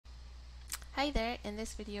Hi there, in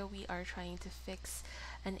this video we are trying to fix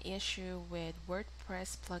an issue with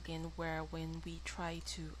WordPress plugin where when we try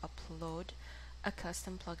to upload a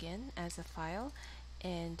custom plugin as a file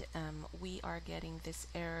and we are getting this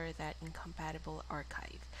error that incompatible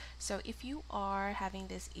archive. So if you are having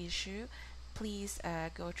this issue, please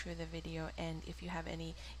go through the video, and if you have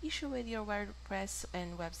any issue with your WordPress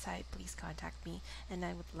and website, please contact me and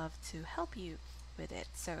I would love to help you with it.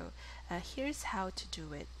 So here's how to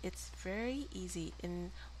do it. It's very easy.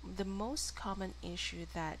 In the most common issue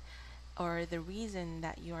that, or the reason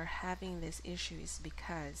that you are having this issue is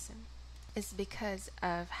because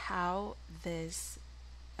of how this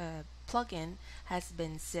plugin has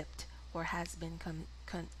been zipped or has been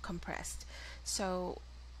compressed. So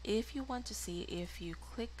if you want to see, if you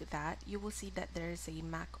click that, you will see that there is a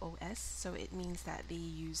Mac OS. So it means that they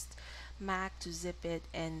used Mac to zip it,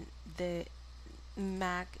 and the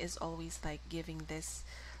Mac is always like giving this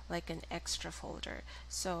like an extra folder.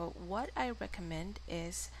 So what I recommend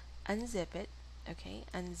is unzip it. Okay,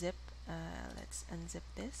 unzip. Let's unzip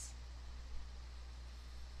this.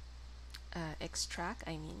 Extract.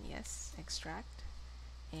 Yes, extract.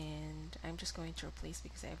 And I'm just going to replace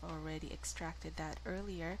because I've already extracted that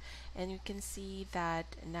earlier, and you can see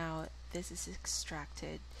that now this is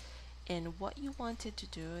extracted. And what you wanted to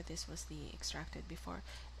do, this was the extracted before,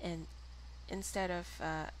 and instead of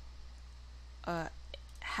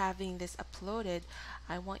having this uploaded,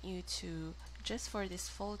 I want you to, just for this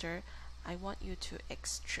folder, I want you to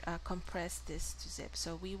compress this to zip.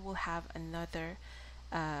 So we will have another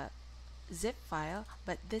zip file,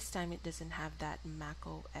 but this time it doesn't have that Mac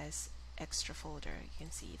OS extra folder. You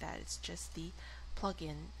can see that it's just the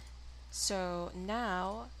plugin. So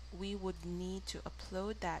now we would need to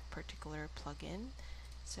upload that particular plugin.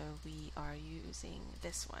 So we are using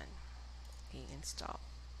this one. Okay, install.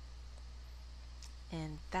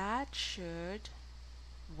 And that should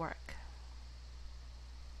work.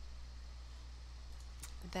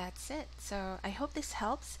 That's it. So I hope this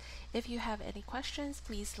helps. If you have any questions,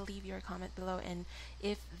 please leave your comment below, and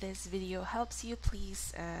if this video helps you,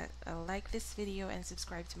 please like this video and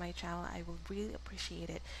subscribe to my channel. I will really appreciate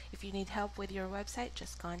it. If you need help with your website,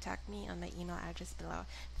 just contact me on my email address below.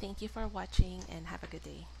 Thank you for watching and have a good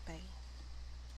day. Bye.